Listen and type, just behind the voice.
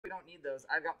don't need those.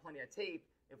 I've got plenty of tape.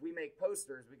 If we make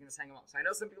posters, we can just hang them up. So I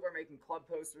know some people are making club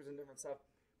posters and different stuff.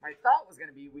 My thought was going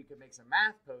to be we could make some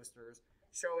math posters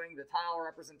showing the tile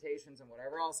representations and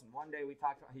whatever else. And one day we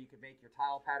talked about how you could make your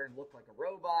tile pattern look like a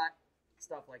robot,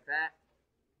 stuff like that.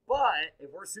 But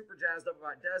if we're super jazzed up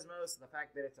about Desmos, the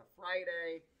fact that it's a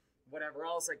Friday, whatever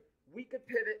else, like we could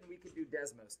pivot and we could do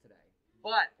Desmos today.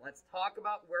 But let's talk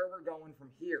about where we're going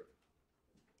from here.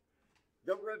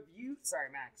 The review.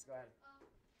 Sorry, Max, go ahead.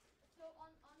 So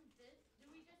on this, do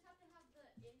we just have to have the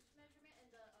inch measurement and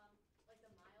the like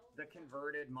the miles? The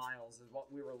converted miles is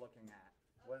what we were looking at.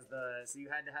 Was the so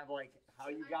you had to have like how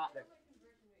you got there.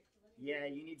 Yeah,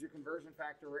 you need your conversion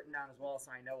factor written down as well, so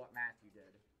I know what math you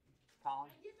did. Colin.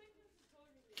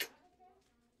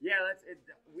 Yeah, that's it.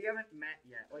 We haven't met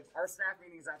yet. Like our staff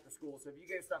meeting is after school, so if you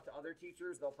give stuff to other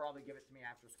teachers, they'll probably give it to me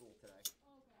after school today.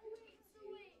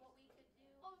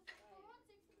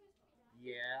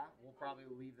 Yeah, we'll probably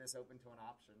leave this open to an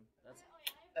option.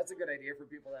 That's a good idea for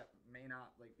people that may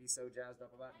not like be so jazzed up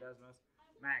about Desmos.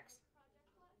 Max.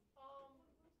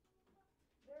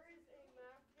 There is a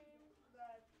math game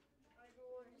that I go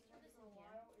on once in a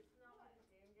while. It's not like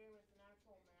a game, it's an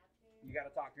actual math game. You got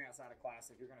to talk to me outside of class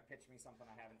if you're going to pitch me something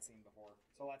I haven't seen before.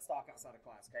 So let's talk outside of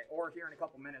class, okay? Or here in a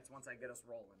couple minutes once I get us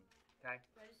rolling, okay?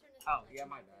 Oh, yeah,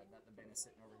 my bad. That the bin is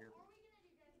sitting over here.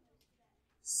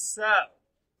 So,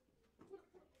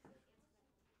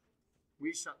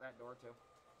 we shut that door too.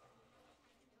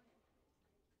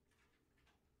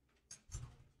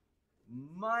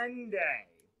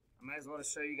 Monday. I might as well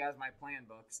just show you guys my plan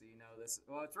book so you know this.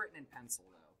 Well, it's written in pencil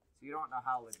though, so you don't know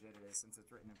how legit it is since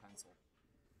it's written in pencil.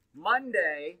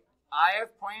 Monday, I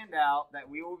have planned out that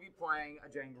we will be playing a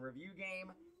Jenga review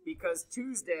game because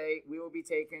Tuesday we will be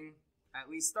taking, at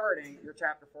least starting, your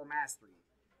Chapter 4 Mastery.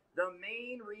 The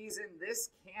main reason this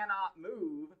cannot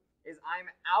move is I'm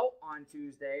out on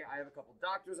Tuesday. I have a couple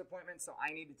doctor's appointments, so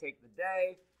I need to take the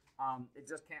day. It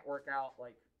just can't work out.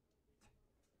 Like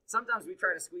sometimes we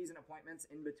try to squeeze in appointments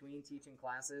in between teaching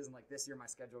classes, and like this year my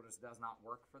schedule just does not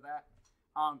work for that.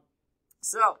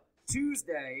 So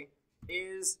Tuesday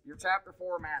is your Chapter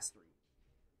 4 Mastery.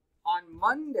 On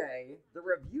Monday, the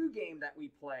review game that we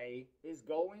play is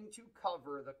going to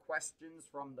cover the questions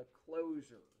from the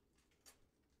closure.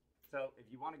 So if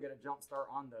you want to get a jump start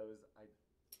on those,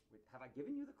 have I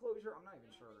given you the closure? I'm not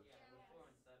even sure.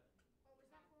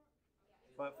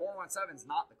 But 417 is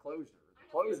not the closure. The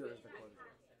closure is the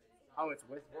closure. Oh, it's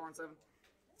with 417?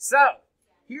 So,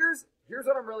 here's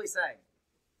what I'm really saying.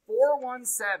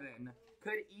 417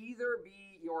 could either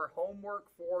be your homework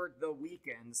for the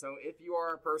weekend. So if you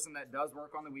are a person that does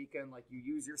work on the weekend, like you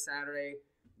use your Saturday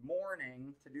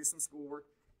morning to do some schoolwork,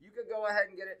 you could go ahead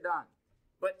and get it done.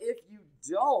 But if you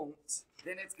don't,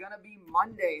 then it's going to be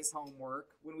Monday's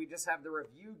homework when we just have the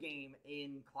review game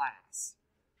in class.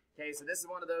 Okay, so this is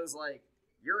one of those, like,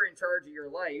 you're in charge of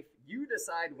your life. You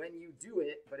decide when you do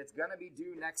it, but it's going to be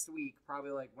due next week,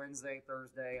 probably like Wednesday,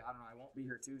 Thursday. I don't know. I won't be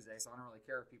here Tuesday, so I don't really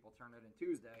care if people turn it in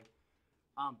Tuesday.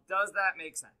 Does that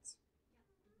make sense?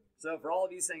 So for all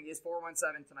of you saying, is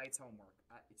 417 tonight's homework?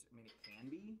 I mean, it can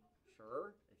be,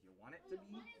 sure, if you want it to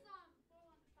be.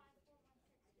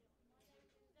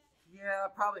 Yeah,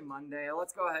 probably Monday.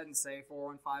 Let's go ahead and say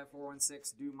 415,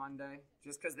 416 due Monday,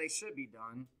 just because they should be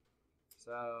done.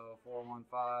 So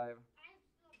 415,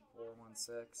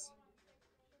 416.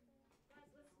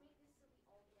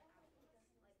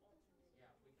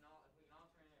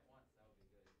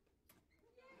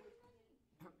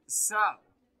 So,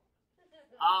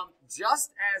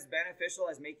 just as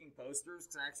beneficial as making posters,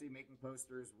 because actually making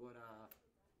posters would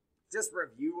just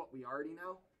review what we already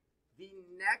know. The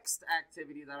next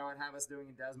activity that I would have us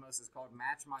doing in Desmos is called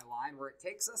Match My Line, where it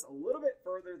takes us a little bit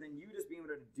further than you just being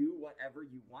able to do whatever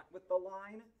you want with the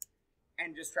line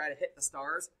and just try to hit the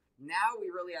stars. Now we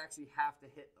really actually have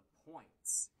to hit the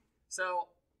points.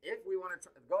 So if we want to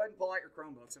go ahead and pull out your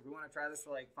Chromebooks, if we want to try this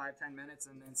for like 5-10 minutes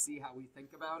and then see how we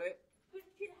think about it. But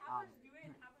can have us do it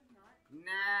and have us not?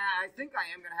 Nah, I think I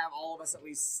am going to have all of us at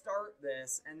least start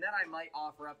this, and then I might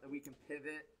offer up that we can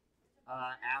pivot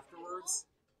afterwards.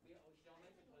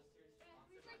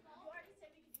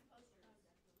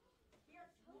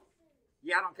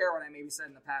 Yeah, I don't care what I maybe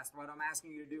said in the past. What I'm asking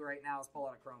you to do right now is pull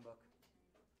out a Chromebook.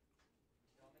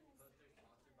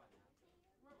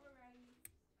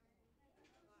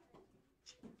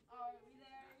 Are we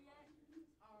there yet?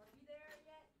 Are we there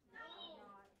yet? No.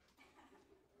 Not.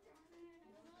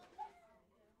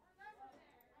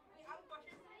 Wait, I have a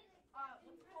question.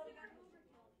 What's it called again?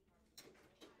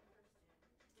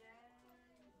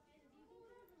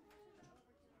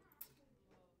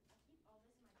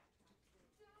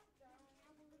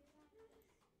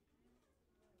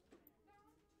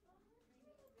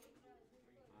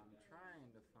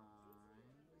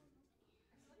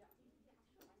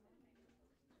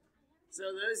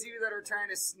 So those of you that are trying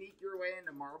to sneak your way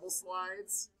into marble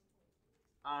slides,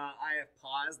 I have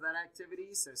paused that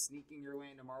activity, so sneaking your way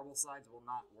into marble slides will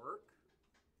not work.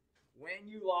 When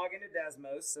you log into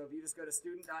Desmos, so if you just go to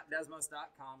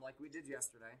student.desmos.com like we did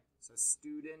yesterday, so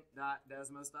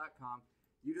student.desmos.com,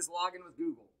 you just log in with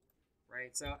Google,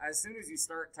 right? So as soon as you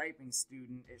start typing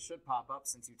student, it should pop up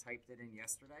since you typed it in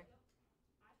yesterday.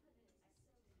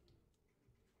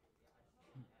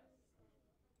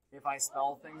 If I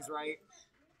spell things right.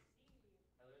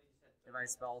 If I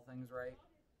spell things right.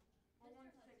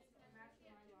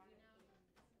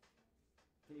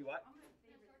 Can you what?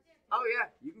 Oh yeah,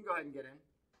 you can go ahead and get in.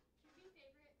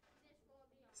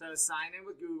 So sign in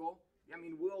with Google. I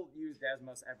mean, we'll use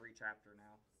Desmos every chapter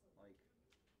now. Like,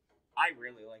 I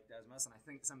really like Desmos, and I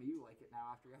think some of you like it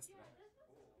now after yesterday.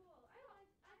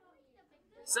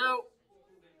 So,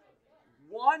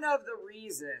 one of the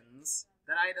reasons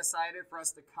that I decided for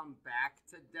us to come back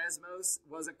to Desmos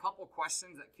was a couple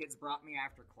questions that kids brought me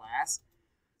after class.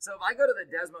 So if I go to the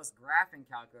Desmos graphing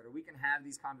calculator, we can have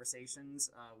these conversations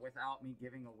without me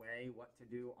giving away what to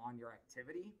do on your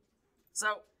activity.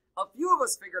 So a few of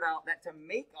us figured out that to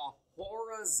make a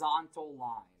horizontal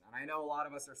line, and I know a lot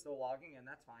of us are still logging in,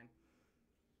 that's fine.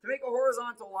 To make a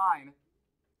horizontal line,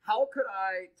 how could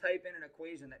I type in an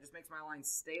equation that just makes my line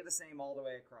stay the same all the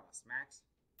way across? Max?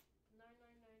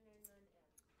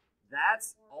 99999x.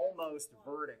 That's almost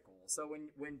vertical. So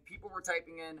when people were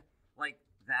typing in like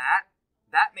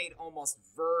that made almost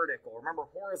vertical. Remember,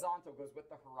 horizontal goes with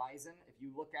the horizon. If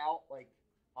you look out like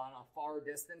on a far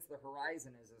distance, the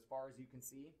horizon is as far as you can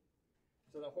see.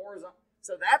 So the horizontal,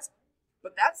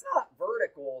 but that's not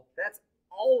vertical. That's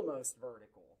almost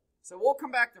vertical. So we'll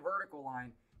come back to vertical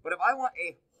line. But if I want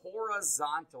a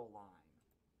horizontal line,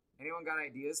 anyone got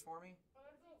ideas for me?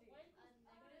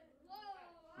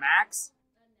 Max?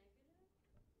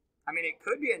 I mean, it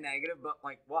could be a negative, but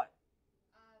like what?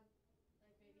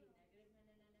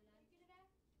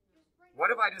 What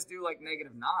if I just do like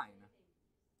 -9?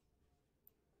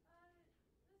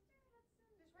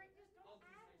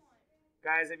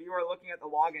 Guys, if you are looking at the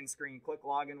login screen, click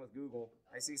login with Google.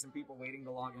 I see some people waiting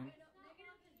to log in. Lily,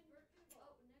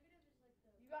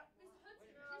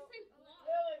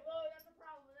 that's a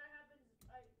problem. When that happens, it's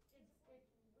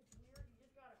weird. You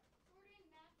just gotta.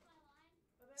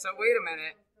 So wait a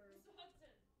minute.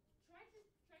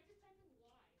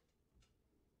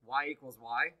 Y equals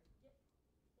Y?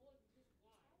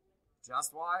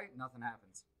 Just Y? Nothing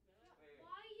happens.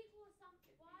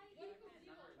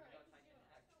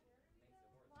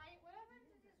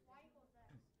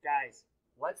 Guys,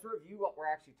 let's review what we're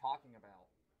actually talking about.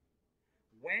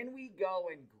 When we go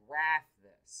and graph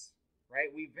this,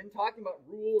 right, we've been talking about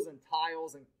rules and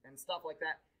tiles and stuff like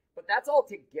that, but that's all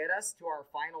to get us to our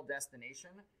final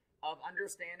destination of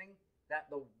understanding that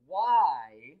the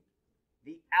Y,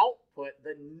 the output,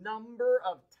 the number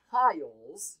of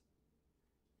tiles,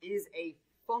 is a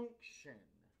function.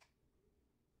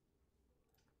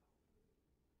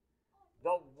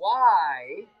 The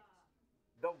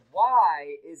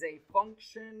Y is a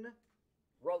function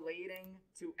relating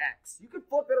to X. You could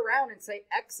flip it around and say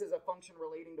X is a function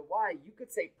relating to Y. You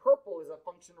could say purple is a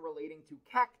function relating to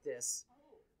cactus.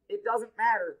 It doesn't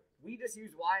matter. We just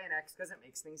use Y and X because it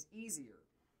makes things easier.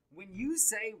 When you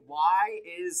say Y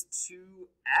is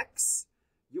 2X,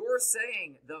 you're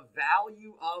saying the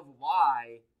value of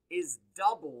Y is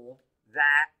double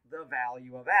the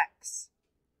value of X.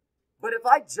 But if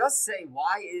I just say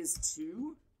Y is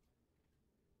 2,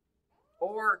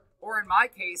 or in my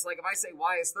case, like if I say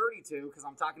Y is 32, because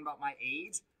I'm talking about my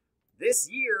age, this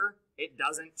year, it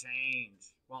doesn't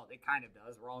change. Well, it kind of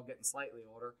does. We're all getting slightly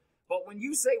older. But when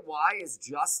you say Y is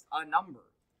just a number,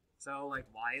 so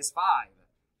like Y is 5,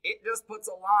 it just puts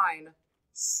a line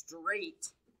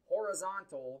straight,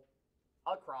 horizontal,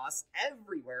 across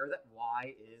everywhere that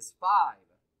Y is 5.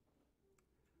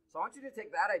 So I want you to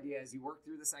take that idea as you work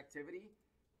through this activity.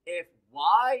 If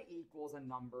Y equals a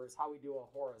number is how we do a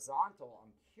horizontal,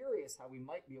 I'm curious how we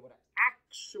might be able to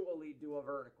actually do a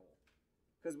vertical.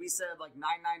 Because we said like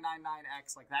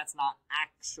 9999x, like that's not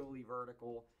actually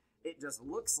vertical. It just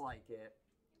looks like it.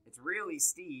 It's really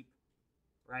steep,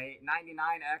 right?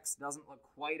 99x doesn't look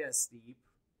quite as steep.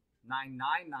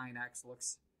 999x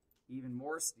looks even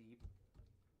more steep.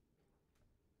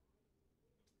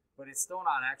 But it's still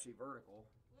not actually vertical.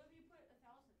 What if you put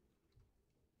 1,000?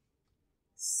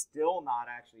 Still not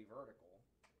actually vertical.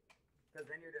 Because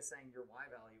then you're just saying your Y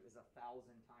value is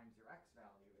 1,000 times your X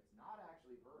value. It's not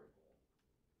actually vertical.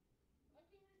 Why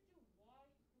can't you just do Y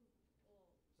equals?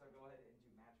 So go ahead and do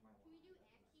match my line. Can we do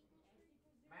X equals 3?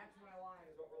 Match my line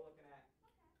is what we're looking at.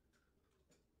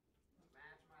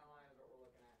 Match my line is what we're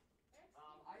looking at. X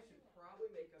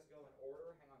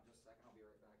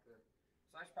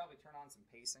So I should probably turn on some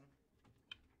pacing.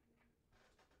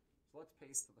 So let's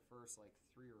pace to the first like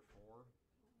 3 or 4.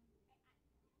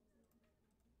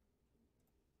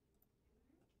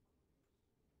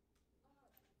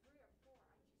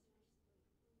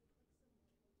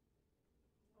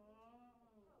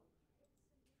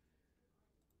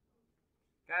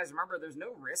 Guys, remember, there's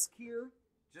no risk here.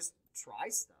 Just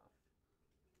try stuff.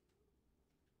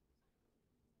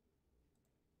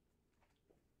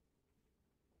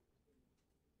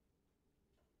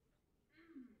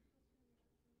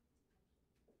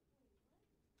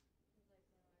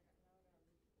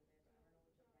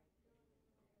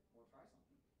 Well, try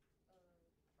something.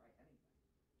 Try anything.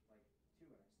 Like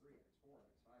 2x, 3x,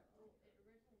 4x, 5x. Well, it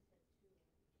originally said 2x.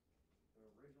 So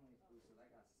originally, so that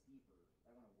got steeper.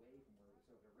 That went away from where we.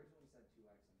 So it originally said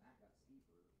 2x and that got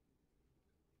steeper.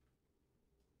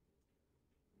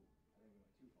 Ooh, I think we went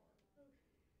too far.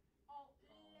 Oh,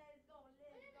 let's go, let's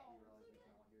go. You realize they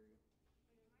can all hear you?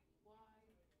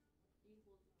 Y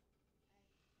equals x.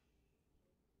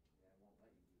 Yeah, it won't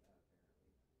let you do that apparently.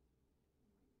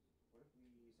 What if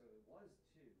we? So it was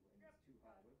 2 and it's too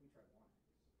high. What if we try 1x?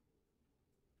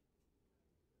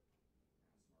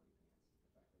 Smarty pants.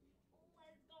 The fact that we don't hear you.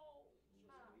 Let's go.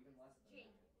 So even less than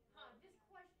Jake. that. This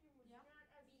question was Yeah. not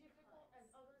as difficult as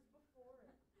others before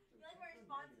it. So You like keep my the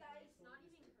response, negative, guys? but It's not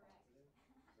still even stay correct. positive.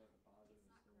 So the positive It's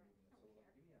is not still correct. moving. So Don't like,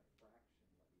 care. give me a fraction,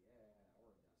 but yeah, or a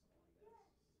decimal, I guess.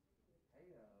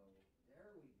 Heyo,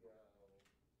 there we go.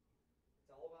 It's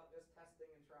all about just testing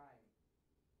and trying.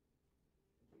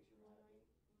 In case you're mad at me,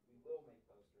 we will make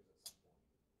posters at some point.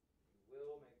 We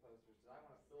will make posters because I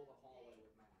want to fill the hallway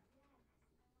with math.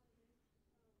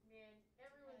 Man,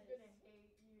 everyone's gonna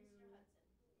hate you.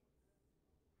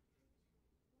 Mr. Hudson.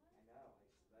 I know.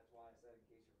 That's why I said in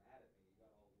case you're mad at me, you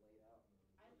got all laid out and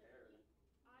prepared.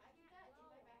 I keep that in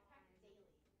my backpack daily.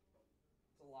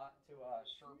 It's a lot to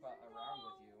Sherpa around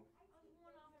with you. I was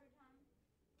one off every time.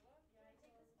 What? Yeah, I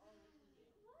take this all with me.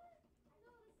 What?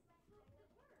 No, this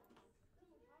is how it works.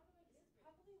 Dude, how do I This get is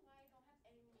probably why I don't have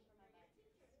anyone from my binders.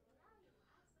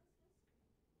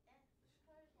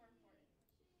 Color's more important.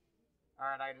 All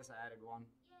right, I just added one.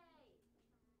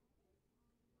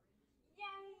 Yay!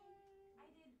 Yay! I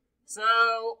did. So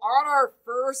on our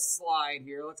first slide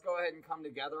here, let's go ahead and come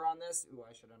together on this. Ooh,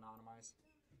 I should anonymize.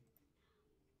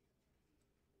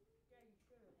 Yeah, you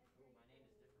should.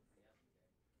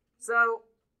 So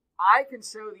I can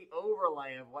show the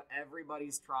overlay of what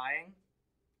everybody's trying.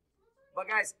 But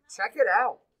guys, check it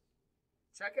out.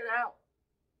 Check it out.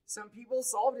 Some people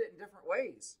solved it in different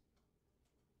ways.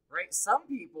 Right? Some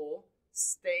people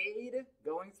stayed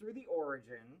going through the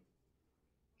origin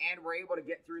and were able to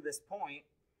get through this point.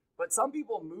 But some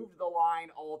people moved the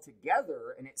line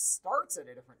altogether and it starts at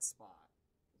a different spot.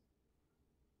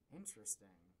 Interesting.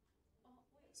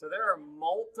 So there are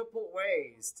multiple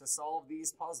ways to solve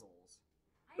these puzzles.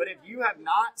 But if you have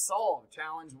not solved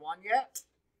challenge 1 yet,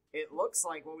 it looks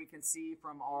like what we can see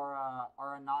from our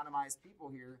anonymized people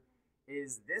here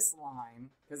is this line,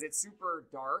 because it's super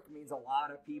dark, means a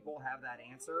lot of people have that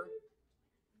answer.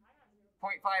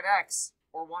 0.5x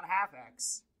or 1/2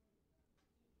 x.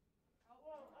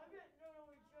 Well, I bet No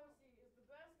Way Josie is the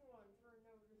best one for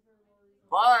no discernible reason.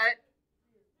 But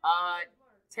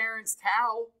Terrence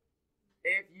Tao,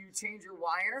 if you change your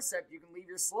y-intercept, you can leave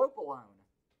your slope alone.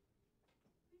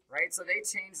 Right? So they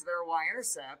changed their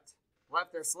y-intercept,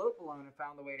 left their slope alone, and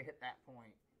found the way to hit that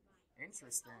point.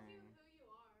 Interesting. Who you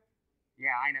are.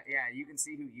 Yeah, I know. Yeah, you can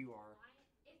see who you are.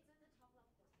 It's in the top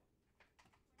left corner.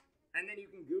 And then you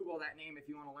can Google that name if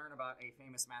you want to learn about a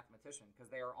famous mathematician, because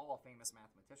they are all famous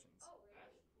mathematicians. Oh,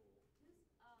 really?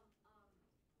 Who's person?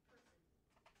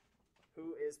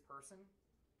 Who is person?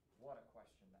 What a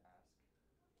question to ask.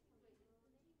 Wait, did they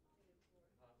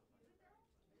call it before?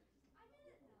 I didn't know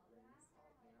that.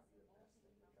 May not be the best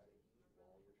thing to try to eat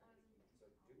while you're trying to eat. So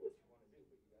do what you want to do,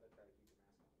 but you got to try to keep your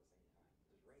mask on at the same time.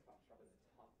 Because ring pop's probably the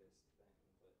toughest thing.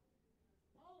 But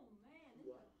Oh man, this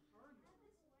is a hard one.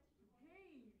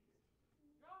 Jeez.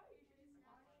 Guys, I'm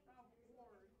bored. I'm so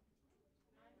stupid.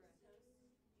 Y equals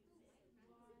we don't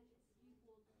know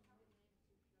how to do that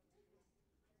yet. I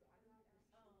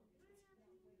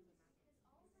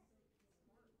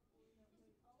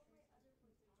posed the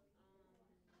question and none of you had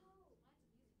an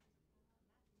answer.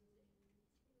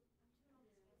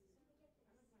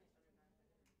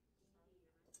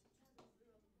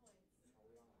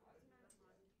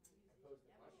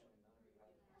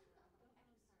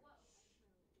 Whoa.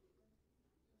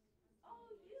 Oh,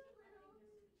 you little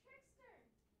trickster.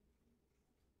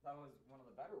 That was one of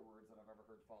the better words that I've ever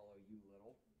heard follow you,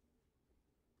 little.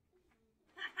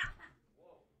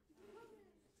 Whoa.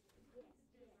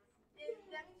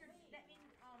 That means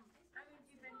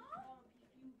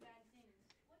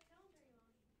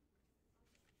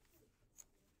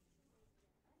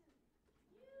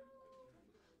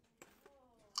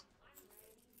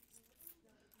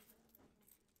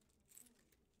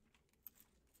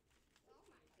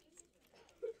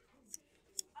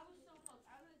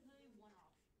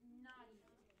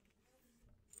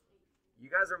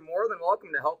guys are more than welcome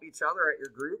to help each other at your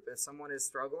group if someone is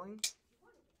struggling.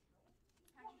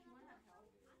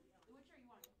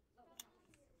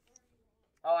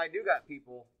 Oh, I do got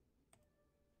people.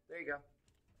 There you go.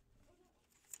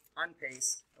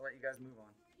 Unpace. I'll let you guys move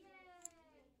on.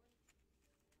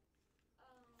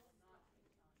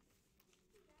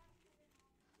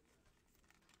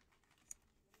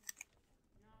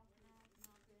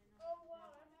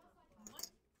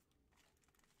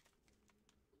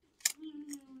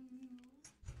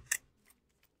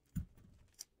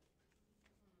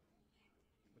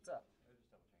 What's up?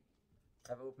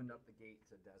 I've opened up the gate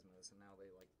to Desmos, and now they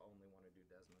like only want to do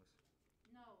Desmos.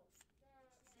 No.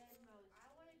 Desmos.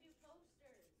 I want to do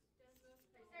posters. Desmos.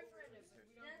 Except for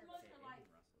Desmos for life.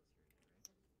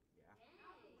 Yeah.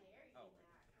 How dare you,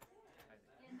 Max?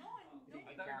 Yeah, no one.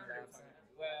 I thought you were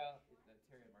Well,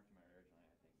 Terry and Mark to my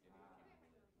originally, I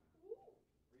think.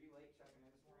 Were you late checking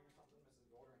in this morning or something? Mrs.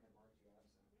 Goldring had marked you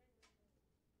absent.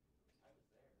 I was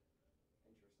there.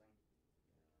 Interesting.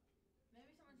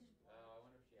 Maybe someone just. Oh, I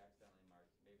wonder if she accidentally marked.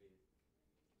 Maybe she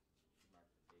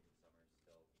marked Aiden Summers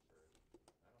still for.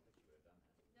 I don't think she would have done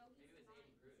that. No, Maybe it was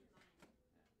Aiden Cruz.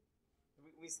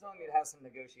 We still need to have some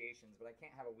negotiations, but I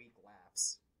can't have a week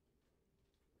lapse.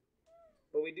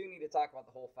 But we do need to talk about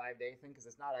the whole 5-day thing, because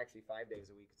it's not actually 5 days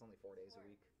a week. It's only 4 days a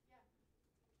week. Yeah.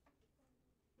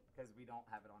 Because we don't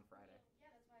have it on Friday.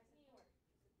 Yeah, that's why I said 4.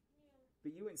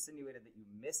 But you insinuated that you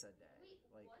miss a day.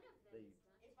 Wait, like one of them the, is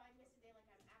done. If I miss a day, like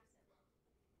I'm absent.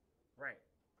 Right.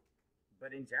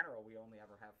 But in general, we only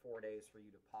ever have 4 days for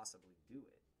you to possibly do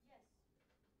it. Yes.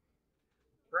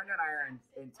 Brenda and I are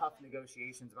in tough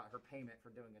negotiations about her payment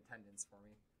for doing attendance for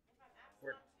me. If I'm absent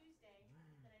We're- on Tuesday,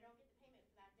 then I don't get the payment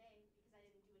for that day because I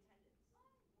didn't do attendance.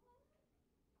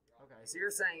 Okay, so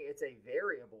you're saying it's a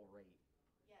variable rate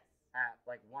Yes. at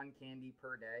like 1 candy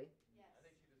per day? Yes. I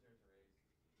think she deserves a raise.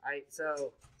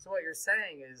 So what you're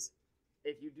saying is,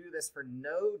 if you do this for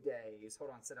no days,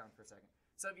 hold on, sit down for a second.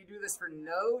 So if you do this for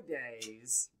no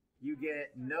days, you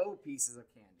get no pieces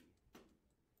of candy.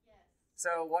 Yes.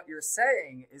 So what you're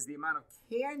saying is the amount of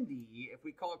candy, if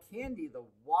we call candy the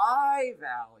Y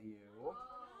value,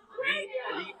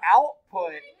 the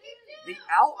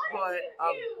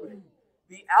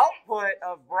output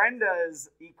of Brenda's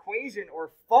equation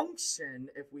or function,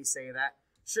 if we say that,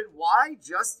 should Y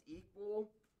just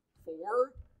equal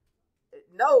 4?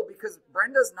 No, because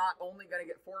Brenda's not only going to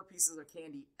get 4 pieces of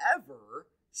candy ever.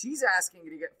 She's asking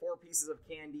you to get 4 pieces of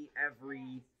candy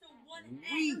every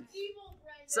week.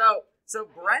 So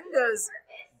Brenda's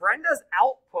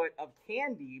output of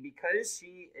candy, because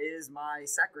she is my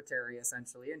secretary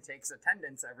essentially and takes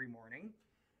attendance every morning,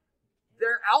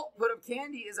 their output of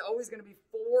candy is always going to be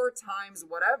 4 times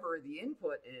whatever the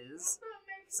input is.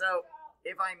 So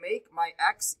if I make my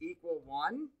X equal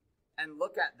 1 and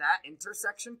look at that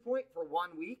intersection point for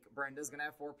 1 week, Brenda's going to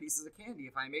have 4 pieces of candy.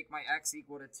 If I make my X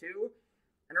equal to 2,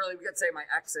 and really we could say my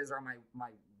X's are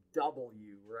my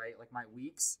W, right? Like my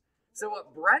weeks. So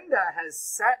what Brenda has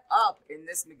set up in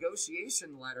this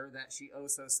negotiation letter that she oh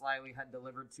so slyly had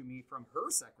delivered to me from her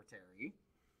secretary,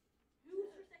 Who's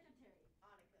your secretary?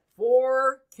 Annika.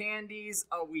 4 candies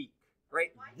a week,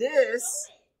 right? This,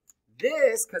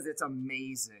 because it's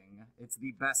amazing. It's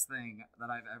the best thing that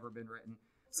I've ever been written.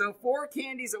 So 4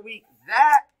 candies a week,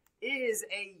 that is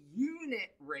a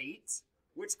unit rate,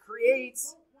 which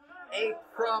creates a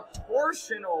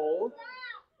proportional.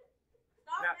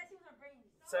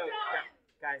 So,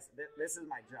 guys, this is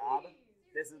my job.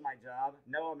 This is my job.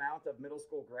 No amount of middle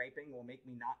school griping will make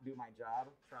me not do my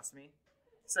job. Trust me.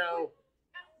 So,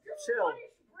 chill.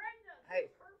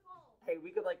 Hey,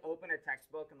 we could like open a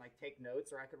textbook and like take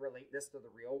notes, or I could relate this to the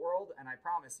real world, and I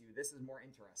promise you, this is more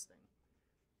interesting.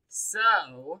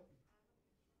 So,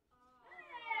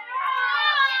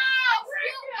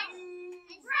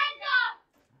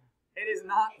 it is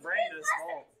not Brenda's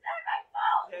fault.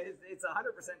 It's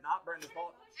 100% not Brenda's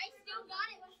fault. I still got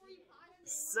it before you paused it.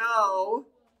 So,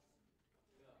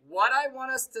 what I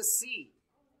want us to see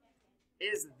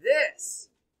is this.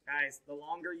 Guys, the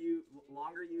longer you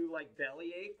like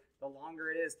bellyache, the longer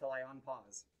it is till I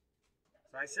unpause.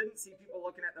 So I shouldn't see people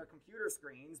looking at their computer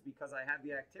screens because I have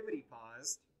the activity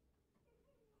paused.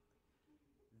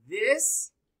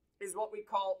 This is what we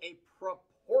call a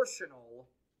proportional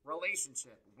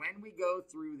relationship when we go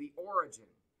through the origin.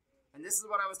 And this is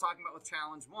what I was talking about with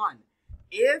challenge 1.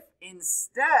 If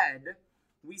instead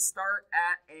we start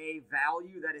at a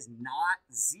value that is not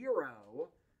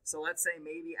 0, so let's say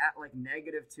maybe at like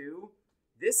 -2,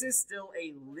 this is still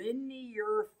a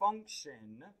linear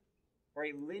function or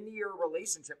a linear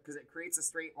relationship because it creates a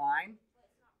straight line.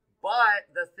 but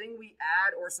the thing we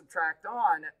add or subtract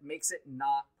on makes it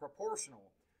not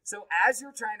proportional. So as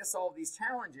you're trying to solve these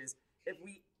challenges, if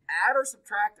we add or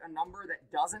subtract a number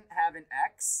that doesn't have an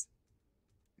x,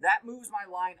 that moves my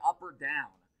line up or down.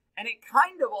 And it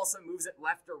kind of also moves it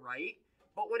left or right,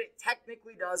 but what it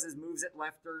technically does is moves it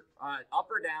left or up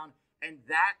or down, and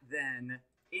that then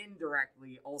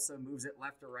indirectly also moves it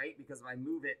left or right, because if I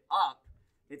move it up,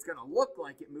 it's going to look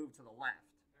like it moved to the left,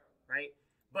 right?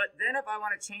 But then if I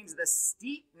want to change the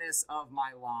steepness of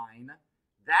my line,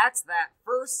 that's that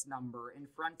first number in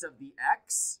front of the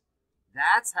x.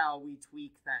 That's how we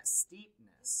tweak that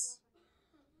steepness.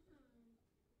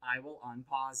 I will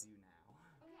unpause you now.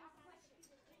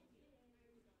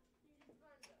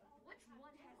 Which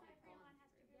one has the bond?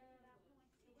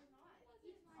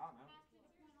 I don't know.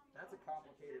 That's a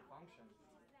complicated function.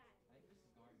 I think this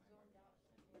is going my mark.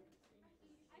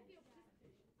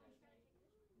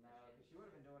 No, because she would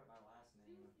have been doing it by last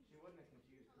name. She wouldn't have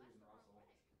confused Cruz and Russell.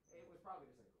 It was probably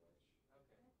just a glitch.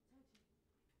 Okay.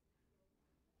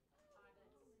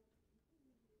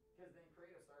 Because then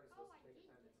create a start is supposed to take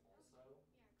attendance also.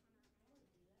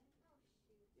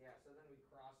 Yeah, so then we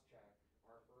cross-check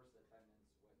our first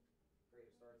attendance with create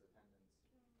a start's attendance.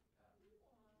 I finish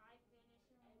everything. Mine's so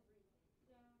cool, and I didn't.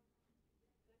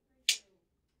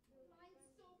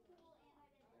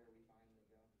 There we finally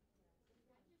go.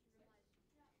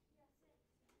 I just realized.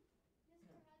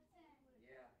 Mr. Hudson.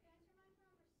 Yeah. Can I answer mine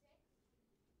for number 6?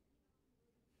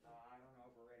 I don't know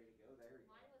if we're ready to go there yet.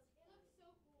 Mine was. It looks so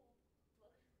cool.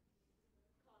 Look,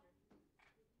 Connor.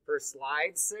 For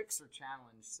slide 6 or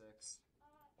challenge 6?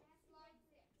 Slide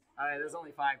 6. Alright, there's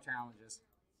only 5 challenges.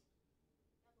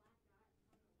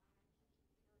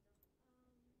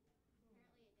 Apparently it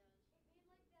does. It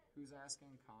made like that. Who's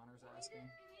asking? Connor's asking.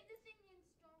 It made the thing in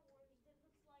Star Wars that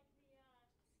looks like the going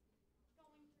through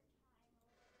time or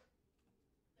whatever.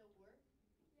 The work.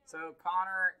 So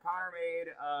Connor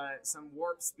made some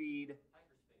warp speed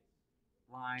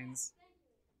Hyperspace. lines. Thank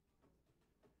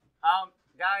you.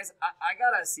 Guys, I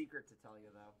got a secret to tell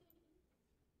you though.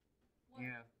 What?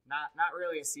 Yeah, not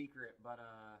really a secret, but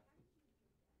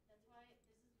That's why this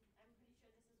is. I'm pretty sure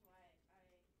this is why I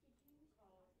called him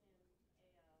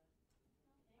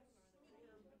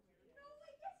No,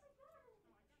 wait, yes, I got it.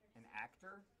 an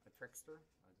actor, a trickster.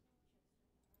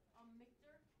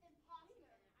 Mixer. Imposter.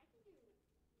 I can do.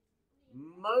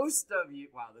 Most of you,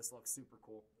 wow, this looks super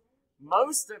cool.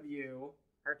 Most of you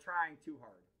are trying too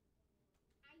hard.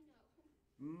 I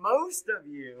know. Most of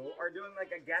you are doing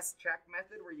like a guess check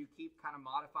method where you keep kind of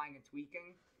modifying and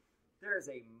tweaking. There is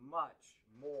a much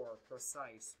more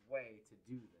precise way to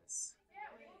do this. Yeah,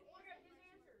 look at his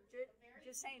answers.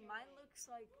 Just saying, mine looks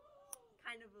like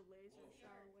kind of a laser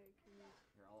shower way.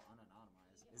 They're all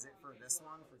unanonymized. Is it for this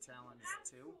one, for challenge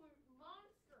 2?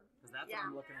 Monster. Because that's Yeah. what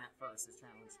I'm looking at first, is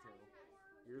challenge 2.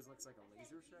 Yours looks like a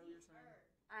laser show, you're saying?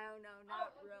 I don't know,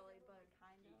 not really, but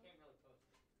kind You of. can't really post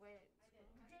it. Wait,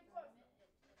 Okay, close.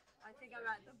 I think I'm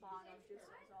at the bottom just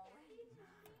as always.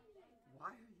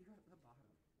 Why are you at the bottom?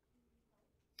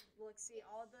 Look, see,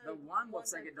 all the The one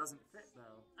looks ones like I- it doesn't fit,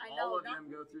 though. I All know, of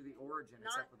them go through the origin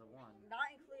not- except for the one.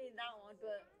 Not including that one,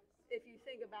 but if you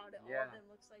think about it, all Yeah. of them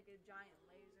looks like a giant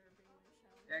laser being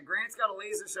shown. Yeah, Grant's got a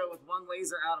laser show with one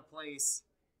laser out of place.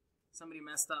 Somebody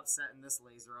messed up setting this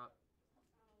laser up.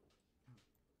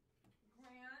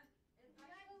 Grant.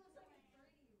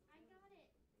 I got it.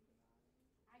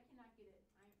 I cannot get it.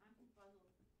 I'm puzzled.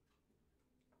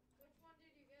 Which one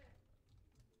did you get?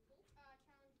 Challenge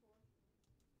 4.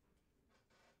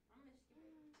 I'm gonna skip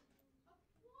it.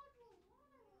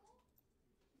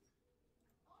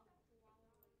 A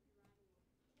quadrilateral.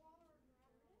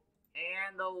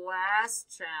 And the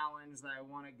last challenge that I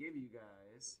want to give you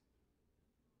guys.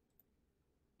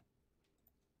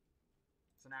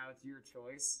 So now it's your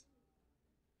choice.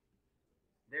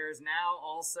 There is now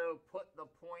also put the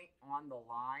point on the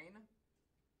line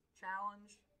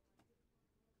challenge.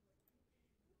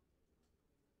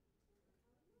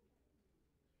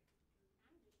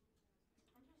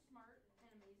 I'm just smart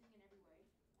and amazing in every way.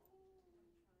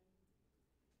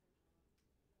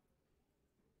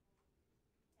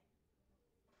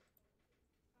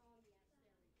 Oh, yes,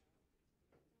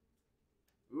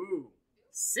 there we go. Ooh,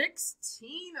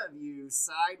 16 of you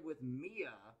side with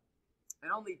Mia,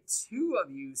 and only 2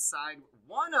 of you side,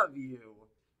 1 of you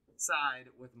side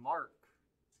with Mark.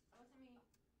 Oh, to me.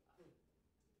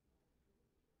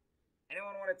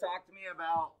 Anyone want to talk to me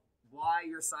about why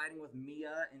you're siding with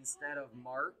Mia instead of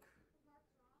Mark?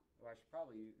 Oh,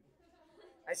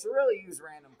 I should really use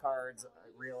random cards, I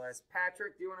realize.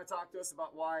 Patrick, do you want to talk to us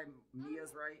about why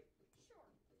Mia's right? Sure.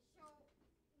 So,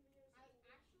 I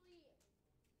actually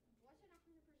wasn't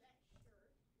 100%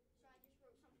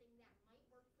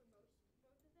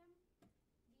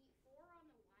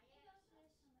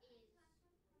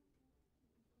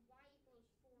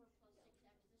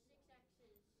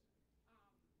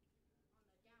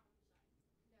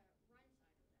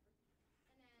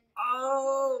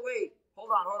 Oh, wait. Hold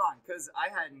on. Because I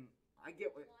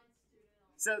get what.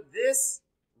 So this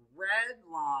red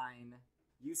line,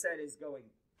 you said, is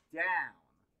going down.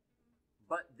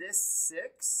 But this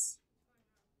 6,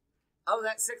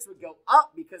 that 6 would go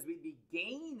up because we'd be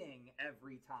gaining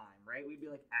every time, right? We'd be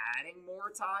like adding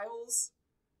more tiles.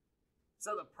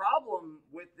 So the problem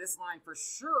with this line for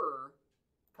sure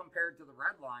compared to the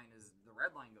red line is the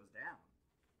red line goes down.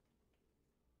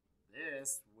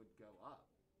 This would go up.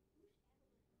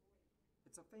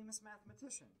 It's a famous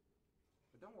mathematician.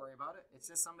 But don't worry about it. It's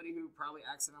just somebody who probably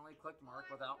accidentally clicked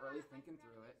mark without really thinking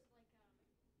through it.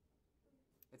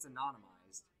 It's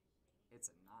anonymized. It's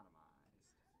anonymized.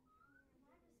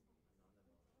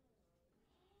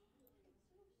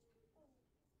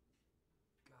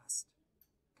 Gust,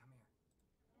 come here.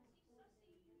 Does it make sense why that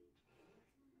is wrong? Because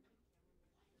that's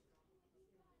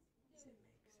you. So you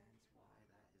should go back and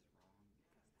change your answers.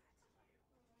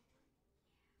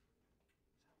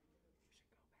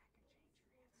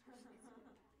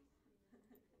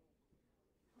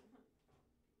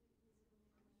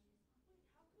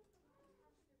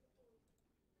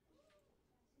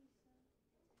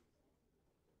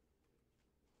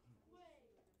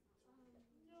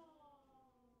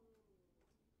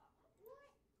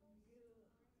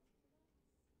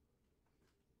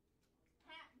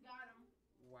 Got him.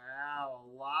 Wow, a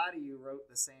lot of you wrote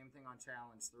the same thing on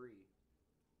challenge 3.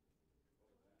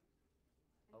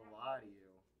 A lot of you.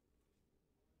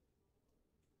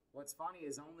 What's funny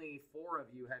is only 4 of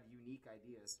you have unique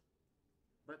ideas.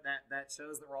 But that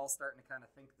shows that we're all starting to kind of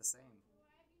think the same.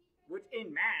 Which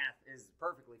in math is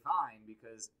perfectly fine,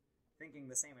 because thinking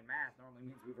the same in math normally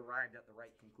means we've arrived at the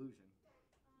right conclusion.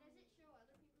 Does it show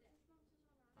other people's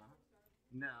responses or not?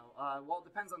 No, well, it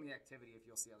depends on the activity if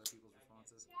you'll see other people's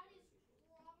responses. That is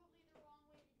probably the wrong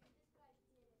way to do this, but I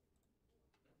did it.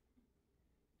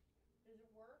 Does it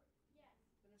work? Yes.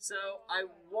 So I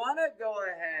want to go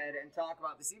ahead and talk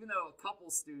about this, even though a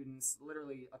couple students,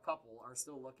 literally a couple, are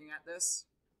still looking at this.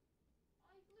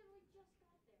 I literally just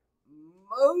got there.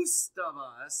 Most of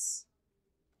us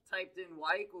typed in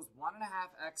y equals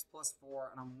 1.5x plus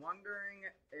 4, and I'm wondering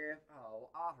if,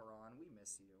 Aharon, we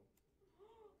miss you.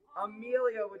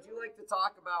 Amelia, would you like to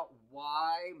talk about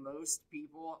why most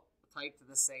people typed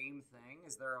the same thing?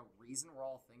 Is there a reason we're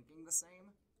all thinking the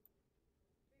same?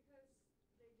 Because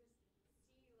they just see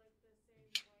like the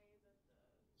same way that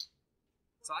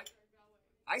the So are going.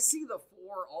 I see the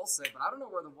 4 also, but I don't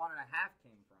know where the 1.5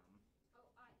 came from.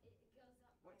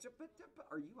 Oh, it goes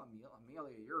up. Are you Amelia?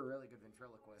 Amelia, you're a really good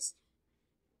ventriloquist.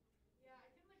 Yeah,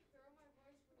 I can like throw my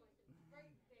voice from like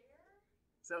right there.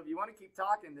 So if you want to keep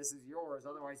talking, this is yours.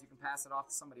 Otherwise, you can pass it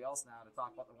off to somebody else now to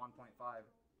talk about the 1.5. I'll pass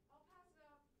it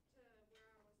off to where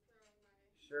I was throwing my.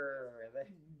 Sure.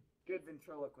 Good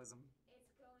ventriloquism.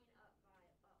 It's going up by 1.5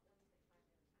 every time.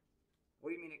 What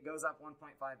do you mean it goes up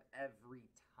 1.5 every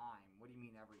time? What do you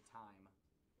mean every time?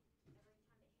 Every time it hits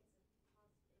the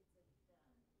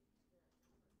number.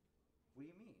 What do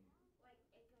you mean? Like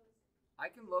it goes.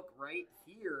 I can look right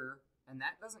here, and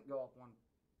that doesn't go up 1.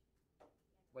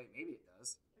 Wait, maybe it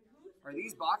does. Are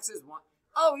these boxes 1?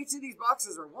 Oh, each of these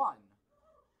boxes are 1.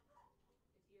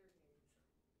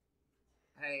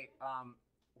 Hey,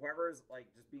 whoever's like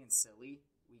just being silly,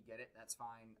 we get it. That's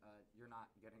fine. You're not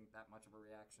getting that much of a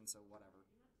reaction, so whatever.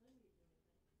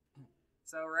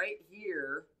 So right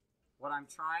here, what I'm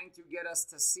trying to get us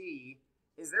to see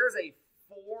is there's a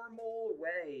formal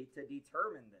way to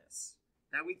determine this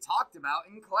that we talked about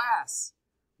in class.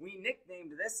 We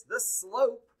nicknamed this the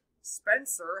slope.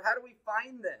 Spencer, how do we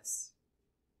find this?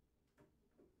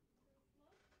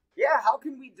 Yeah, how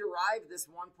can we derive this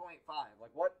 1.5?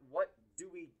 Like, what do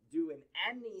we do in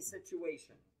any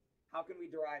situation? How can we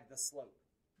derive the slope?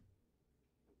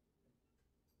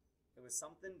 It was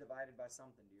something divided by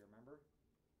something. Do you remember?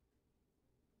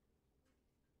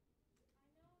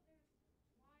 I know there's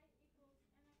y equals mx plus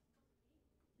b.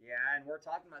 Yeah, and we're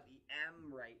talking about the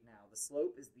m right now. The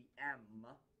slope is the m.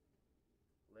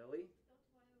 Lily?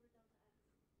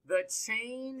 The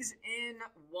change in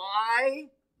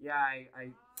y. Yeah.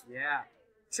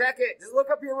 Check it. Just look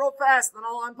up here real fast, then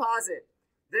I'll unpause it.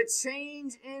 The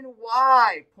change in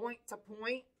y, point to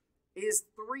point, is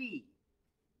 3.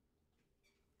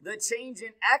 The change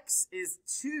in x is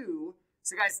 2.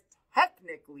 So guys,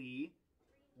 technically,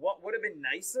 what would have been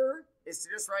nicer is to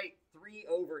just write 3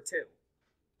 over 2.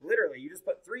 Literally, you just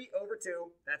put 3 over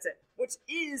 2, that's it. Which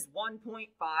is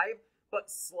 1.5, but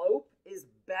slope is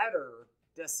better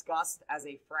discussed as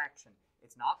a fraction.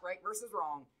 It's not right versus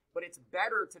wrong, but it's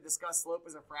better to discuss slope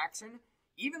as a fraction.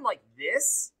 Even like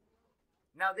this.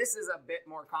 Now this is a bit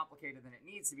more complicated than it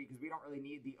needs to be because we don't really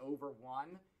need the over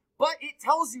 1. But it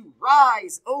tells you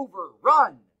rise over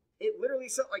run. It literally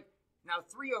shows, like, now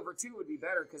 3 over 2 would be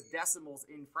better because decimals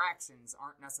in fractions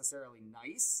aren't necessarily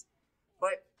nice.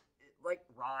 But, like,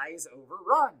 rise over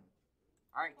run.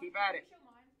 All right, keep at it.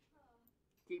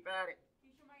 Keep at it.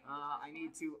 I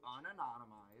need to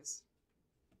unanonymize.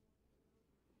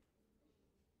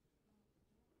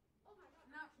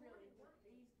 Not really. Just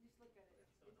look at it.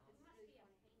 It must be a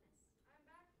famous. I'm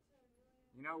back to doing.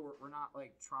 You know, we're not,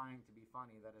 like, trying to be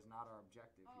funny. That is not our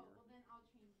objective Oh, here. well then I'll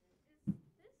change it.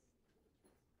 Is this?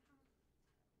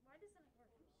 Why doesn't it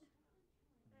work?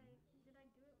 Did I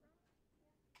do it wrong?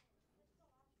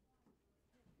 Yeah.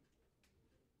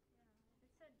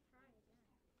 It said try again.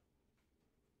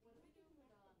 What do we do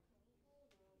with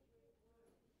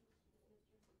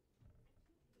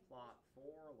Plot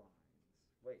 4 lines.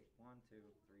 Wait, 1, 2,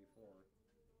 3, 4.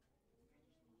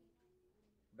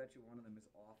 I bet you one of them is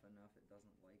off enough it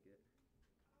doesn't like it.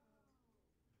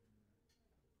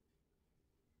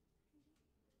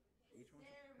 Each one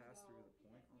should pass through the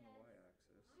point on the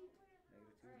y-axis. -2,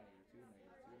 -2, -2,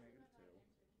 -2.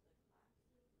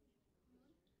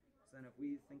 So then if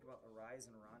we think about the rise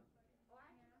and run,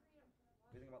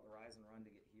 if we think about the rise and run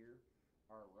to get here,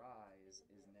 our rise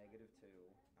is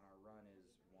 -2 and our run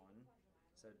is 1.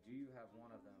 So do you have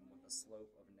one of them with a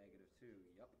slope of -2?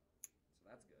 Yep. So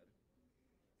that's good.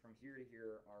 From here to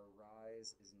here, our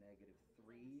rise is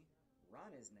 -3.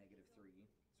 Run is -3.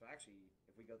 So actually,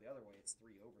 if we go the other way, it's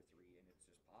 3 over 3, and it's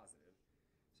just positive.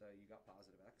 So you got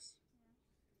positive x.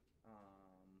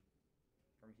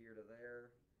 From here to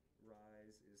there,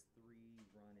 rise is 3,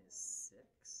 run is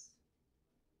 6.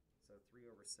 So 3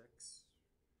 over 6.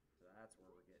 So that's where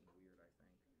we're getting weird, I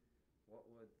think. What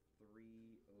would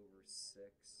 3 over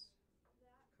 6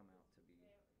 come out to be?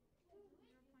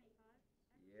 0.5.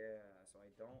 Yeah, so I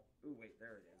don't... Ooh, wait,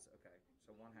 there it is. Okay,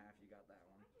 so 1/2, you got that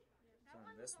one. So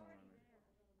then this one...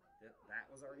 That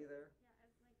was already there?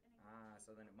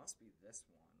 So then it must be this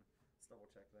one. Let's double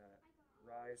check that.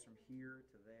 Rise from here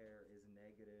to there is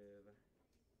 -5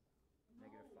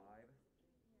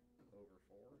 over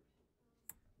 4.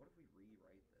 What if we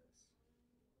rewrite this?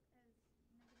 As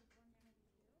 -1, -2.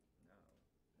 No,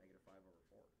 -5 over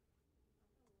 4.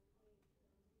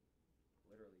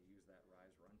 Literally use that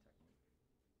rise run technique.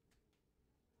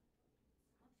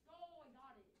 Let's go! I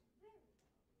got it. There we go.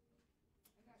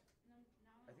 I got it.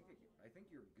 Now I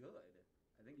think you're good.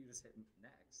 I think you just hit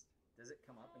next. Does it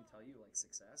come up and tell you like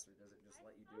success, or does it just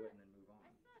let you do it and then move on?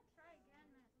 I thought try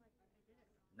again meant like I did it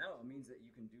wrong. No, it means that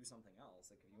you can do something else.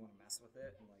 Like if you want to mess with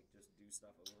it and like just do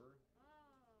stuff over.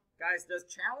 Oh. Guys, does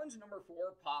challenge number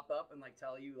 4 pop up and like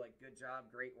tell you like good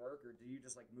job, great work, or do you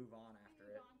just like move on after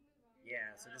it?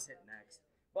 Yeah, so just hit next.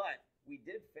 But we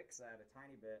did fix that a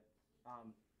tiny bit.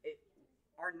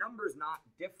 Our number's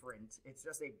not different. It's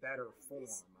just a better form.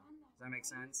 Does that make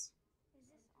sense? Is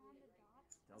this on the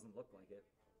dot? Doesn't look like it.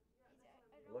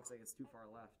 It looks like it's too far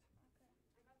left.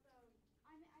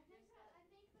 I think the rule I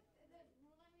made is way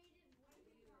too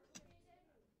complicated. I just finished number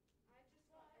 2.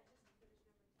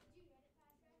 Did you get it,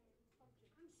 Patrick? Look at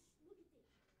this.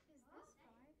 Is this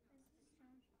 5? Is this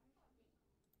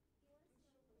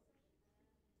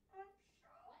challenge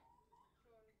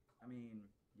 5? I mean,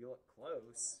 you look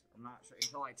close. I'm not sure.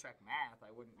 Until I check math,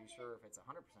 I wouldn't be sure if it's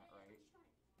 100% right.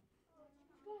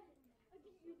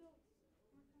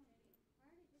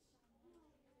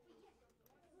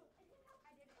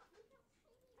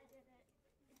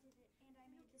 And I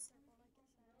made the circle like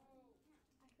it said.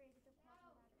 I created the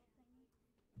quadrilateral thingy.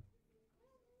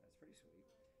 That's pretty sweet.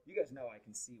 You guys know I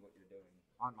can see what you're doing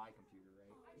on my computer,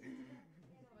 right? What do we do?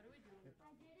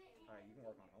 Alright, you can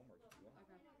work on homework if you want.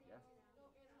 Okay. Yeah.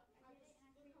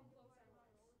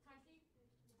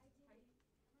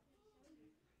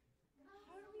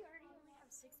 How do we already only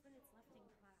have 6 minutes left in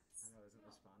class? I know, isn't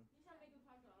this fun? You try to make them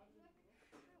talk to other people.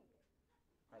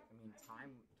 I mean,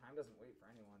 time doesn't wait for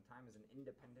anyone. Time is an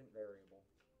independent variable.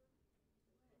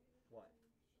 What?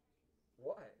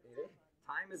 What? It is.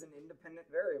 Time is an independent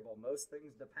variable. Most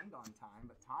things depend on time,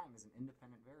 but time is an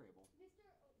independent variable. Mr.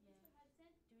 Hudson,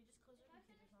 Do we just close our can I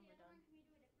computers finish when the we're other done? one? Can we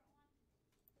do a different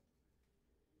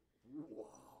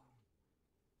one? Whoa.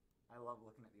 I love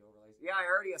looking at the overlays. Yeah, I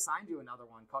already assigned you another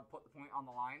one called Put the Point on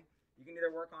the Line. You can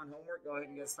either work on homework, go ahead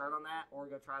and get started on that, or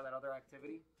go try that other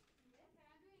activity.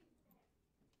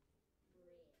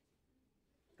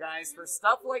 Guys, for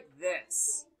stuff like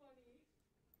this,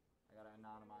 I gotta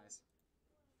anonymize.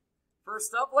 For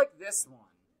stuff like this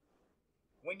one,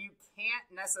 when you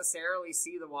can't necessarily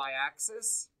see the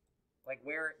y-axis, like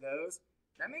where it goes,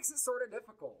 that makes it sort of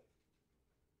difficult.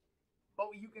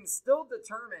 But you can still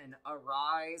determine a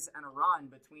rise and a run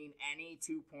between any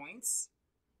 2 points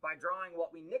by drawing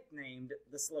what we nicknamed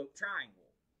the slope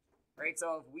triangle. Right?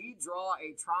 So if we draw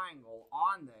a triangle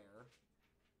on there,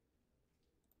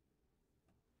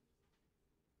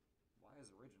 why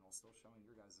is original still showing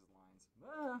your guys' lines?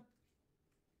 I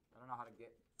don't know how to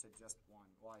get to just one.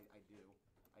 Well, I do.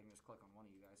 I can just click on one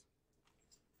of you guys.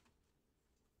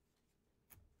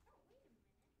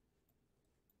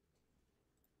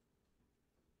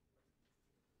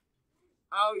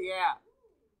 Oh, yeah.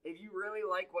 If you really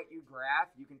like what you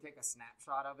graph, you can take a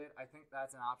snapshot of it. I think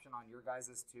that's an option on your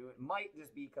guys's too. It might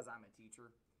just be because I'm a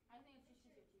teacher. I think it's just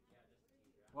because you're teaching.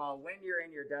 Well, when you're in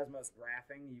your Desmos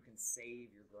graphing, you can save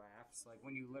your graphs. Like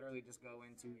when you literally just go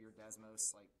into your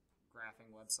Desmos like graphing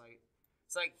website.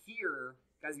 It's like here,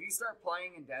 guys, if you start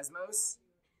playing in Desmos,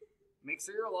 make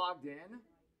sure you're logged in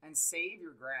and save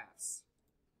your graphs.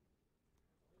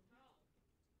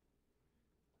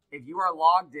 If you are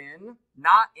logged in,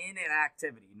 not in an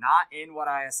activity, not in what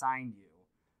I assigned you,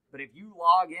 but if you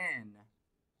log in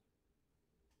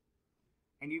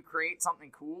and you create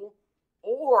something cool,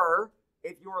 or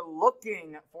if you're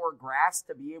looking for graphs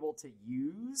to be able to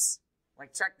use,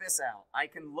 like check this out. I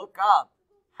can look up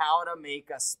how to make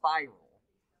a spiral,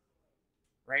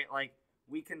 right? Like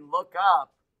we can look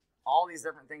up all these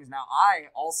different things. Now I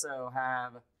also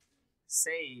have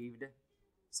saved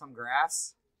some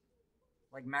graphs,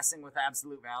 like messing with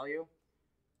absolute value,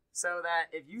 so that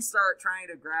if you start trying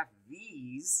to graph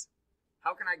V's,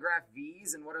 how can I graph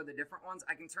V's and what are the different ones?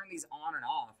 I can turn these on and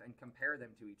off and compare them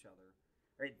to each other.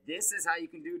 Right? This is how you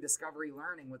can do discovery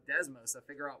learning with Desmos to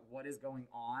figure out what is going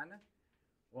on.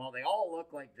 Well, they all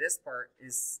look like this part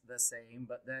is the same,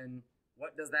 but then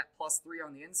what does that +3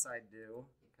 on the inside do?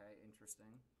 Okay,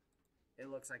 interesting. It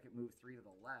looks like it moved 3 to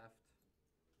the left.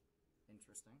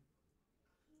 Interesting.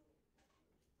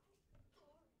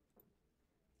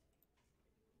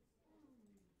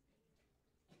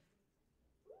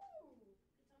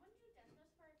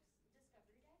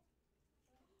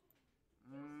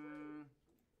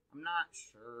 I'm not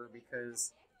sure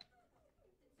because...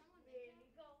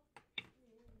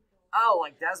 Oh,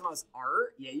 like Desmos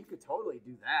art? Yeah, you could totally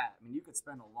do that. I mean, you could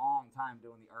spend a long time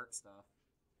doing the art stuff.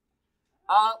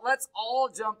 Let's all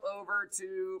jump over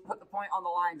to put the point on the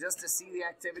line just to see the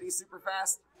activity super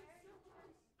fast.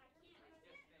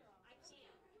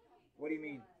 What do you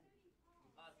mean?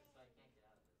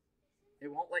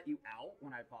 It won't let you out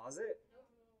when I pause it?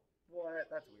 What?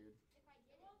 That's weird.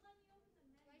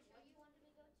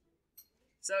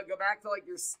 So go back to like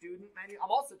your student menu.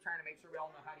 I'm also trying to make sure we all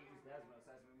know how to use Desmos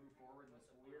as we move forward in the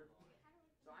school year.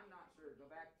 So I'm not sure. Go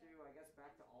back to, I guess,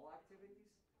 back to all activities.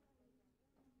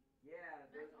 Yeah,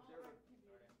 there's a...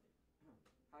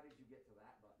 How did you get to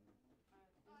that button?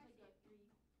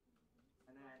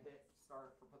 And then I hit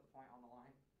start for put the point on the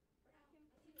line.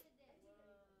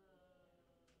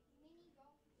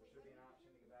 There should be an option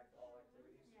to go back to all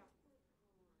activities. Yeah.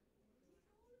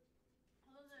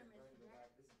 Go back.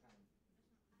 This is kind of...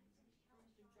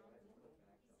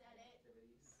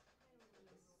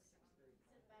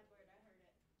 Bad word, I heard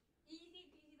it. Easy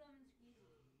peasy lemon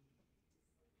squeezy.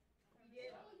 You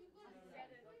did. I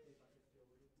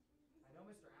know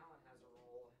Mr. Allen has a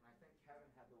role, and I think Kevin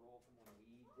had the role from when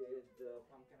we did the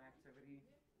pumpkin activity.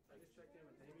 I just checked in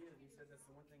with Damien, and he said that's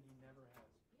the one thing he never has.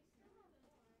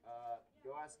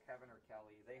 Go ask Kevin or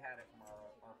Kelly. They had it from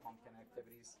our pumpkin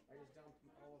activities. I just dumped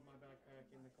all of my backpack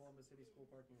in the Columbus City School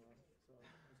parking lot. So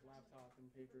it's laptop and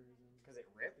papers and... Because it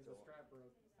ripped? Because the strap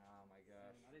broke. Oh my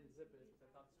gosh. And I didn't zip it because I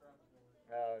thought the strap was going to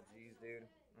work. Oh jeez, dude.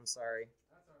 I'm sorry.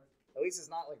 That's alright. At least it's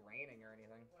not like raining or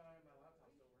anything. Well, my laptop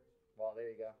still works. Well,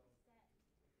 there you go.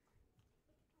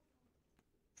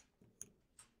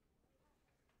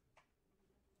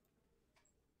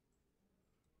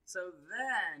 So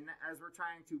then, as we're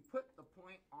trying to put the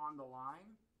point on the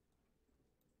line,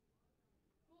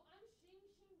 Well, I'm Shing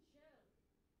Shing Chen.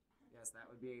 yes, that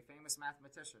would be a famous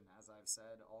mathematician, as I've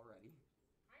said already.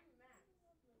 I'm Matt.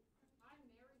 I'm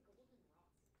Mary Goldenrod.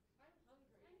 I'm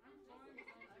hungry. I'm John.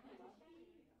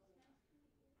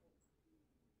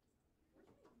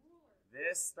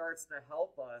 This starts to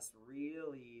help us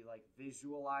really like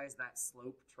visualize that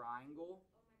slope triangle.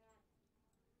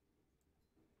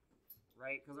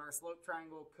 Right? Because our slope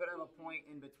triangle could have a point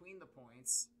in between the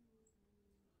points,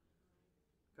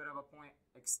 could have a point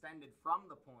extended from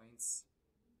the points.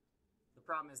 The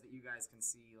problem is that you guys can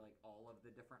see like all of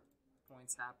the different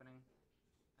points happening,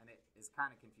 and it is kind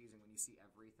of confusing when you see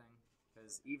everything,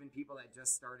 because even people that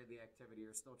just started the activity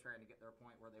are still trying to get their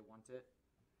point where they want it.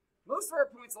 Most of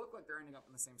our points look like they're ending up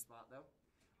in the same spot, though.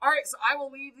 All right, so I will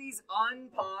leave these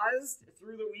unpaused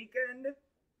through the weekend.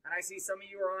 And I see some of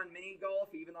you are on mini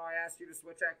golf, even though I asked you to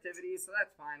switch activities, so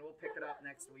that's fine. We'll pick it up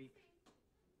next week.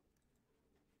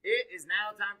 It is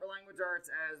now time for language arts,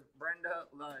 as Brenda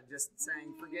just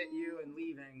saying forget you and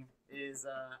leaving is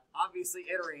obviously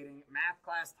iterating. Math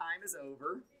class time is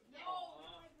over.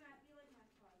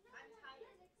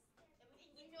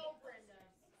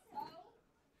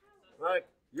 Look,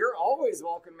 you're always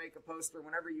welcome to make a poster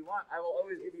whenever you want. I will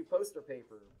always give you poster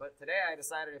paper. But today I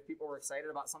decided if people were excited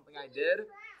about something I did,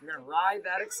 I'm going to ride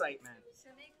that excitement.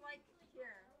 So make like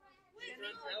here. So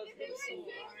make like pixel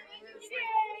art where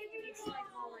it's like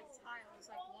all like tiles,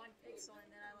 like one pixel,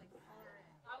 and then I like color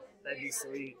it. That'd be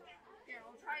sweet. Here,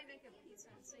 I'll try to make a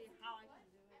pizza and see how I can